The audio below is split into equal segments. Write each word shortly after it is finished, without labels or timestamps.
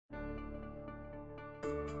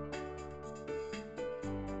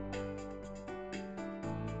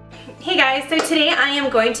Hey guys, so today I am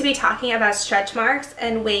going to be talking about stretch marks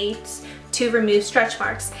and ways to remove stretch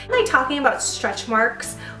marks. I'm like talking about stretch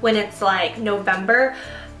marks when it's like November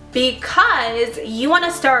because you want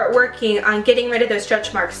to start working on getting rid of those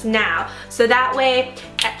stretch marks now. So that way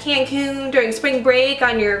at Cancun, during spring break,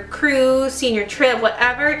 on your cruise, senior trip,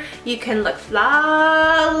 whatever, you can look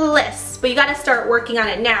flawless. But you got to start working on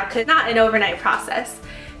it now because it's not an overnight process.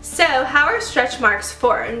 So how are stretch marks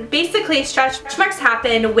formed? Basically, stretch marks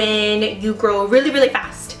happen when you grow really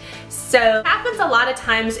fast. So it happens a lot of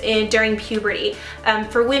times during puberty.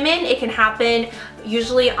 For women, it can happen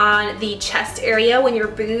usually on the chest area when your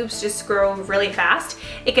boobs just grow really fast.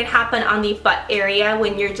 It can happen on the butt area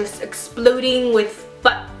when you're just exploding with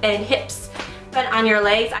butt and hips. But on your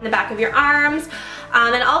legs, on the back of your arms,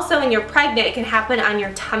 and also when you're pregnant, it can happen on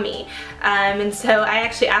your tummy. And so I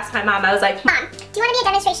actually asked my mom, I was like, Mom, do you want to be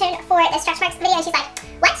a demonstration for the stretch marks video? And she's like,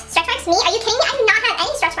 what? Stretch marks? Me? Are you kidding me? I do not have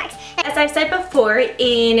any stretch marks. As I've said before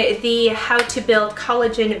in the how to build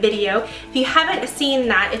collagen video, if you haven't seen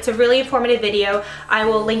that, it's a really informative video. I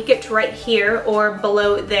will link it right here or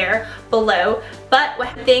below. But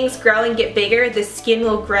when things grow and get bigger, the skin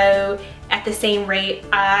will grow at the same rate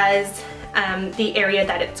as the area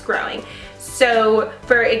that it's growing. So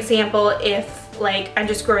for example, if like I'm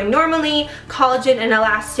just growing normally, collagen and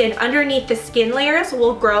elastin underneath the skin layers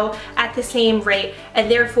will grow at the same rate, and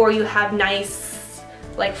therefore you have nice,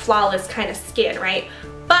 like flawless kind of skin, right?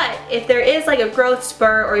 But if there is like a growth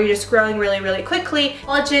spurt or you're just growing really quickly,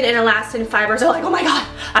 collagen and elastin fibers are like, oh my god,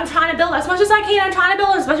 I'm trying to build as much as I can, I'm trying to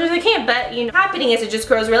build as much as I can. But you know, what's happening is it just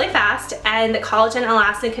grows really fast and the collagen and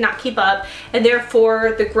elastin cannot keep up, and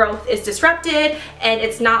therefore the growth is disrupted and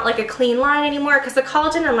it's not like a clean line anymore, because the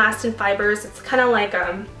collagen and elastin fibers, it's kind of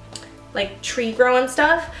like tree growing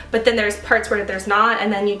stuff, but then there's parts where there's not,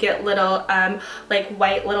 and then you get little like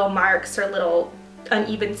white little marks or little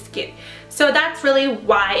uneven skin. So that's really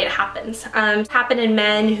why it happens. It happens in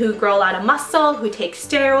men who grow a lot of muscle, who take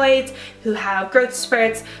steroids, who have growth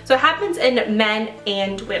spurts. So it happens in men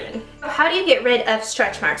and women. So how do you get rid of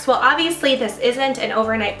stretch marks? Well, obviously this isn't an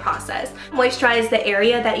overnight process. Moisturize the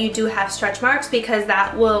area that you do have stretch marks, because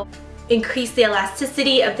that will increase the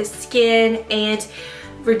elasticity of the skin and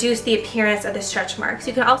reduce the appearance of the stretch marks.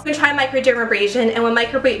 You can also try microdermabrasion, and what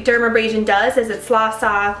microdermabrasion does is it sloughs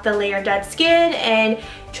off the layer of dead skin and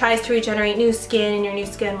tries to regenerate new skin, and your new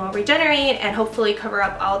skin will regenerate and hopefully cover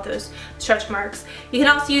up all of those stretch marks. You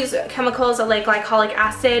can also use chemicals like glycolic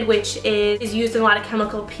acid, which is used in a lot of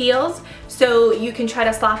chemical peels, so you can try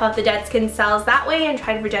to slough off the dead skin cells that way and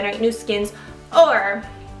try to regenerate new skins. Or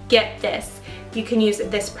get this, you can use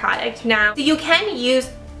this product. Now, so you can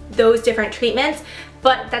use those different treatments,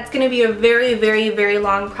 but that's going to be a very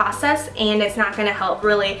long process, and it's not going to help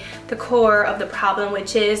really the core of the problem,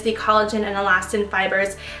 which is the collagen and elastin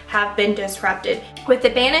fibers have been disrupted. With the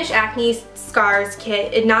Banish Acne Scars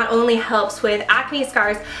Kit, it not only helps with acne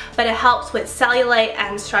scars, but it helps with cellulite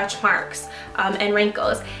and stretch marks and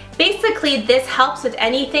wrinkles. Basically, this helps with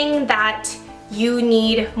anything that you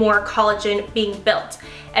need more collagen being built.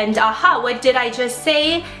 And aha, what did I just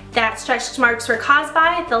say that stretch marks were caused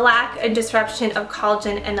by? The lack and disruption of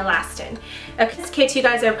collagen and elastin. Okay, this kit you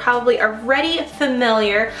guys are probably already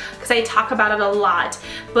familiar because I talk about it a lot,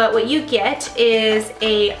 but what you get is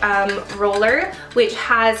a roller which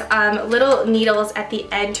has little needles at the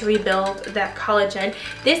end to rebuild that collagen.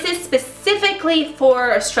 This is specifically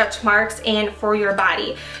for stretch marks and for your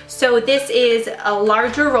body. So this is a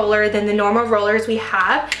larger roller than the normal rollers we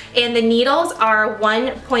have, and the needles are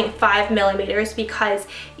 1.5 millimeters because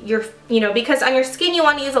because on your skin you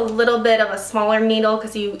want to use a little bit of a smaller needle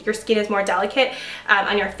because your skin is more delicate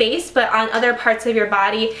on your face, but on other parts of your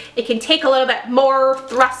body it can take a little bit more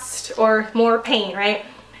thrust or more pain, right?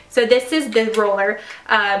 So this is the roller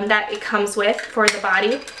that it comes with for the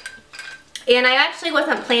body, and I actually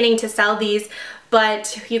wasn't planning to sell these,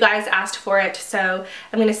 but you guys asked for it, so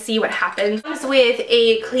I'm gonna see what happens. It comes with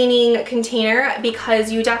a cleaning container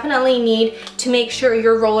because you definitely need to make sure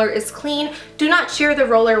your roller is clean. Do not share the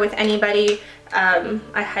roller with anybody.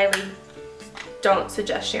 I highly don't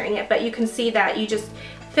suggest sharing it, but you can see that you just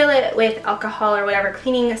fill it with alcohol or whatever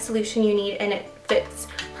cleaning solution you need, and it fits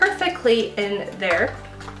perfectly in there.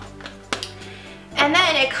 And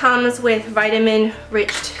then it comes with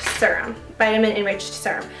vitamin-enriched serum.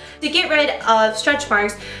 To get rid of stretch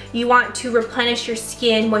marks, you want to replenish your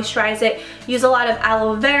skin, moisturize it, use a lot of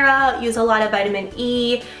aloe vera, use a lot of vitamin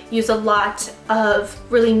E, use a lot of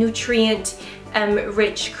really nutrient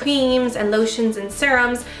rich creams and lotions and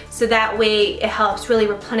serums, so that way it helps really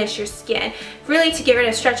replenish your skin. Really, to get rid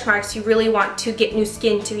of stretch marks, you really want to get new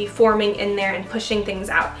skin to be forming in there and pushing things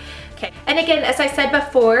out. Okay, and again, as I said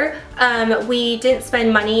before, we didn't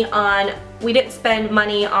spend money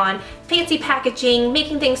on fancy packaging,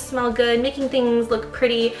 making things smell good, making things look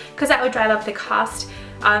pretty, because that would drive up the cost.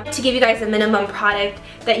 To give you guys a minimum product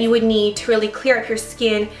that you would need to really clear up your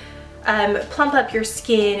skin, plump up your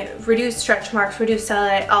skin, reduce stretch marks, reduce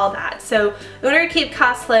cellulite, all that. So in order to keep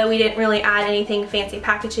costs low, we didn't really add anything fancy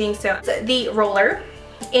packaging. So the roller,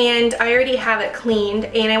 and I already have it cleaned,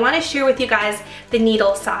 and I want to share with you guys the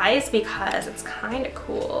needle size because it's kind of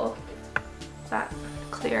cool. Is that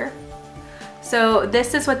clear? So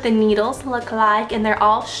this is what the needles look like, and they're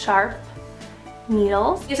all sharp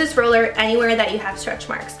needles. Use this roller anywhere that you have stretch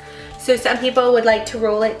marks. So some people would like to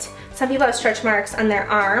roll it. Some people have stretch marks on their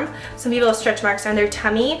arm. Some people have stretch marks on their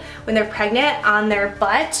tummy when they're pregnant, on their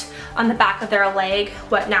butt, on the back of their leg,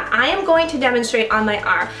 whatnot. I am going to demonstrate on my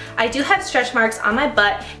arm. I do have stretch marks on my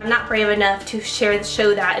butt. I'm not brave enough to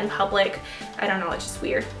show that in public. I don't know, it's just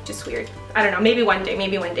weird, I don't know, maybe one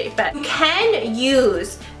day, but you can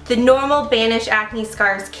use the normal Banish Acne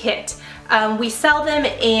Scars kit. We sell them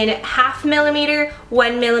in 0.5 millimeter,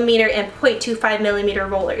 1 millimeter, and 0.25 millimeter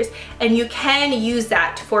rollers, and you can use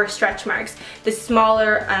that for stretch marks. The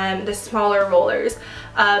smaller rollers.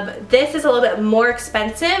 This is a little bit more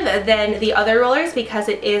expensive than the other rollers because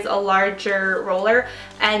it is a larger roller,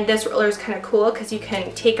 and this roller is kind of cool because you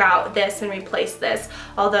can take out this and replace this.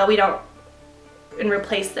 Although we don't. And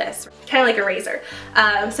replace this, kind of like a razor.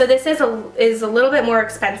 So this is a little bit more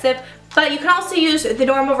expensive, but you can also use the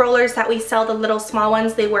normal rollers that we sell, the little small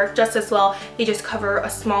ones. They work just as well. They just cover a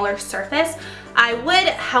smaller surface. I would,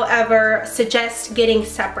 however, suggest getting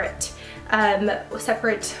separate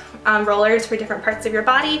rollers for different parts of your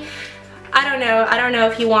body. I don't know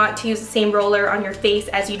if you want to use the same roller on your face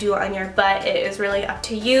as you do on your butt. It is really up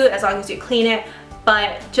to you as long as you clean it.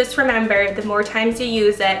 But just remember, the more times you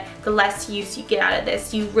use it, the less use you get out of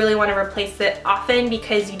this. You really want to replace it often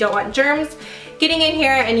because you don't want germs getting in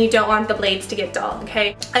here and you don't want the blades to get dull,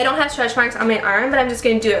 okay? I don't have stretch marks on my arm, but I'm just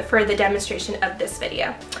going to do it for the demonstration of this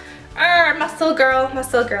video. Muscle girl.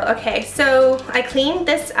 Okay, so I cleaned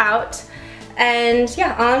this out, and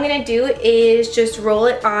yeah, all I'm going to do is just roll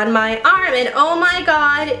it on my arm, and oh my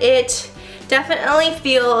god, it definitely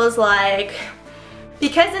feels like,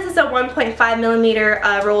 because this is a 1.5 millimeter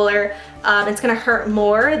roller, it's going to hurt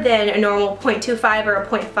more than a normal 0.25 or a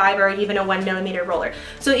 0.5 or even a 1 millimeter roller.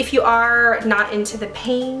 So if you are not into the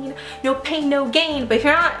pain, no pain, no gain, but if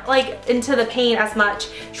you're not like into the pain as much,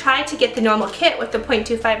 try to get the normal kit with the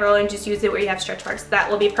 0.25 roller and just use it where you have stretch marks. That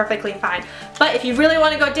will be perfectly fine. But if you really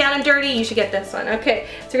want to go down and dirty, you should get this one. Okay,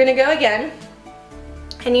 so we're going to go again,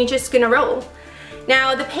 and you're just going to roll.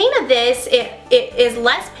 Now the pain of this, it is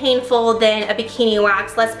less painful than a bikini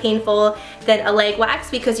wax, less painful than a leg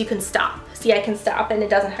wax because you can stop. See, I can stop and it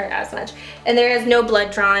doesn't hurt as much. And there is no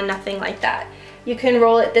blood drawn, nothing like that. You can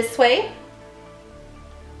roll it this way.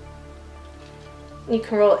 You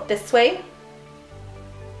can roll it this way.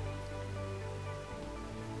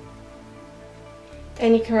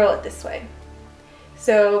 And you can roll it this way.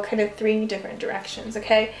 So kind of 3 different directions,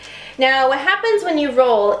 okay? Now what happens when you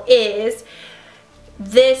roll is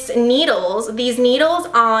these needles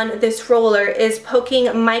on this roller is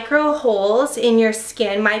poking micro holes in your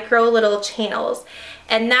skin, micro little channels,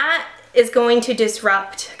 and that is going to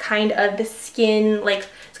disrupt kind of the skin, like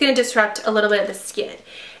it's going to disrupt a little bit of the skin.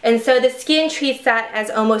 And so the skin treats that as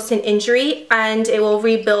almost an injury, and it will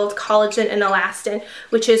rebuild collagen and elastin,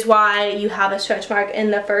 which is why you have a stretch mark in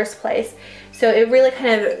the first place. So it really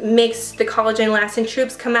kind of makes the collagen elastin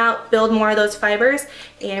troops come out, build more of those fibers,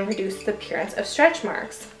 and reduce the appearance of stretch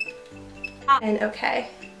marks. And okay.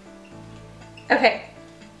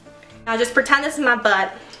 Now just pretend this is my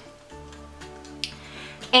butt.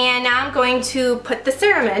 And now I'm going to put the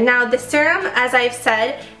serum in. Now the serum, as I've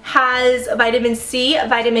said, has vitamin C,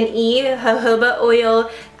 vitamin E, jojoba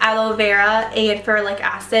oil, aloe vera, and ferulic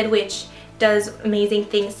acid, which does amazing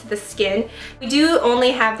things to the skin. We do only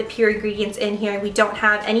have the pure ingredients in here. We don't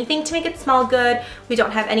have anything to make it smell good. We don't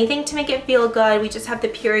have anything to make it feel good. We just have the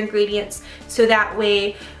pure ingredients, so that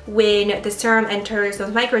way when the serum enters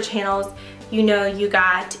those microchannels, you know you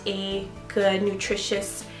got a good,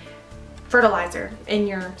 nutritious fertilizer in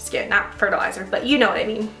your skin. Not fertilizer, but you know what I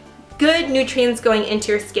mean. Good nutrients going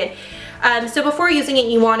into your skin. So before using it,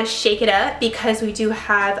 you want to shake it up because we do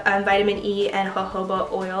have vitamin E and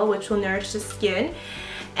jojoba oil, which will nourish the skin.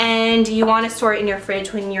 And you want to store it in your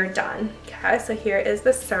fridge when you're done. Okay, so here is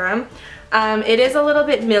the serum. It is a little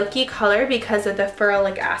bit milky color because of the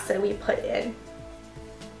ferulic acid we put in.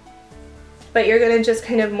 But you're going to just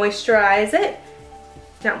kind of moisturize it.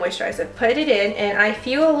 Not moisturize it, put it in, and I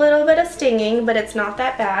feel a little bit of stinging, but it's not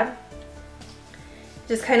that bad.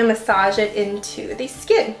 just kind of massage it into the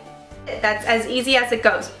skin. That's as easy as it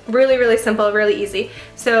goes. Really, really simple, really easy.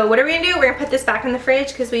 So what are we gonna do? We're gonna put this back in the fridge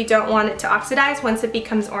because we don't want it to oxidize. Once it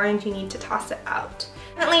becomes orange, you need to toss it out.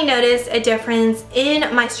 Definitely notice a difference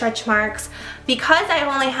in my stretch marks. Because I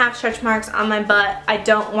only have stretch marks on my butt, I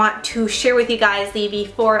don't want to share with you guys the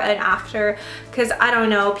before and after because I don't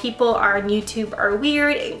know, people on YouTube are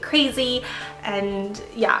weird and crazy and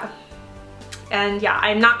yeah. And yeah,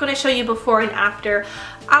 I'm not gonna show you before and after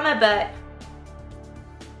on my butt.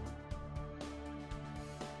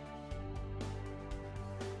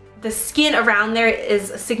 The skin around there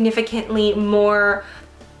is significantly more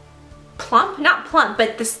plump, not plump,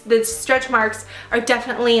 but the stretch marks are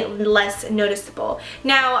definitely less noticeable.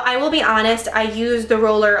 Now, I will be honest, I use the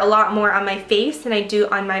roller a lot more on my face than I do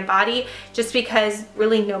on my body, just because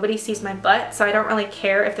really nobody sees my butt, so I don't really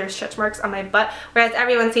care if there's stretch marks on my butt, whereas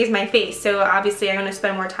everyone sees my face, so obviously I'm going to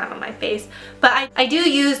spend more time on my face. But I do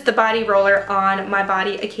use the body roller on my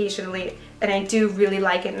body occasionally, and I do really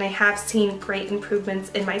like it, and I have seen great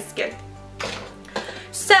improvements in my skin.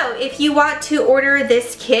 So if you want to order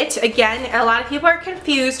this kit, again, a lot of people are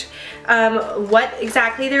confused what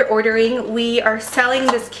exactly they're ordering. We are selling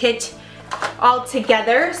this kit all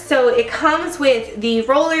together. So it comes with the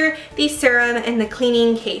roller, the serum, and the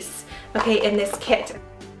cleaning case, okay, in this kit.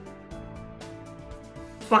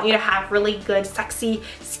 Want you to have really good sexy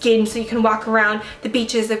skin so you can walk around the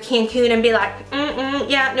beaches of Cancun and be like,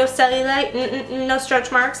 yeah, no cellulite, no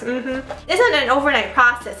stretch marks, This isn't an overnight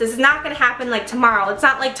process. This is not going to happen like tomorrow. It's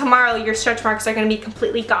not like tomorrow your stretch marks are going to be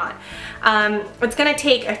completely gone. It's going to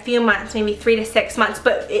take a few months, maybe 3 to 6 months,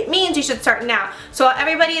 but it means you should start now. So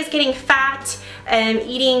everybody is getting fat and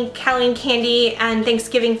eating Halloween candy and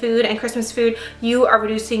Thanksgiving food and Christmas food. You are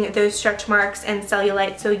reducing those stretch marks and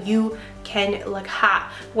cellulite so you can look hot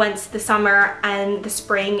once the summer and the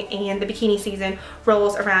spring and the bikini season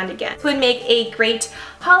rolls around again. This would make a great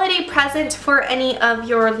holiday present for any of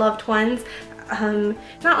your loved ones.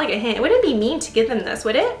 It's not like a hint. It wouldn't be mean to give them this,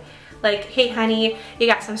 would it? Like, hey honey, you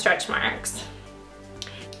got some stretch marks.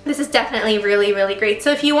 This is definitely really, really great.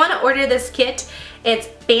 So if you want to order this kit, it's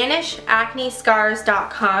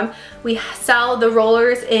BANISH'ACNEScars.com. We sell the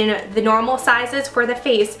rollers in the normal sizes for the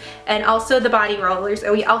face and also the body rollers,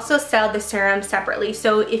 and we also sell the serum separately.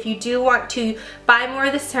 So if you do want to buy more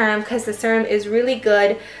of the serum, because the serum is really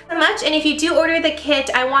good so much, and if you do order the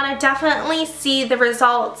kit, I want to definitely see the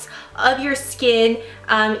results of your skin.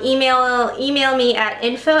 Email me at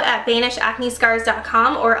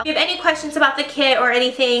info@BANISH'ACNEScars.com, or if you have any questions about the kit or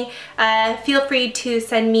anything, feel free to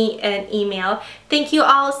send me an email. Thank you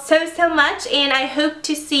all so much, and I hope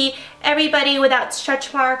to see everybody without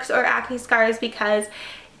stretch marks or acne scars, because it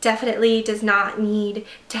definitely does not need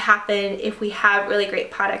to happen if we have really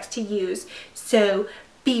great products to use. So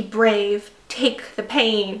be brave, take the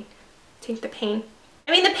pain. Take the pain.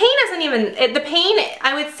 I mean, the pain doesn't even, the pain,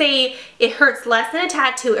 I would say it hurts less than a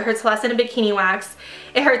tattoo, it hurts less than a bikini wax,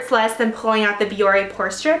 it hurts less than pulling out the Biore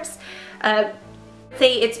pore strips.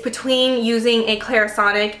 Say it's between using a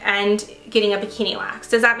Clarisonic and getting a bikini wax.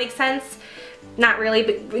 Does that make sense? Not really,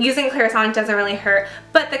 but using Clarisonic doesn't really hurt.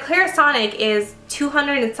 But the Clarisonic is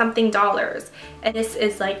 $200 and something, and this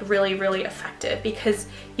is like really, really effective because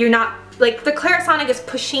you're not, like, the Clarisonic is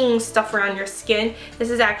pushing stuff around your skin. This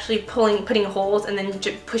is actually putting holes and then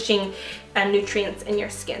pushing nutrients in your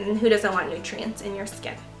skin. And who doesn't want nutrients in your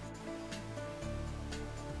skin?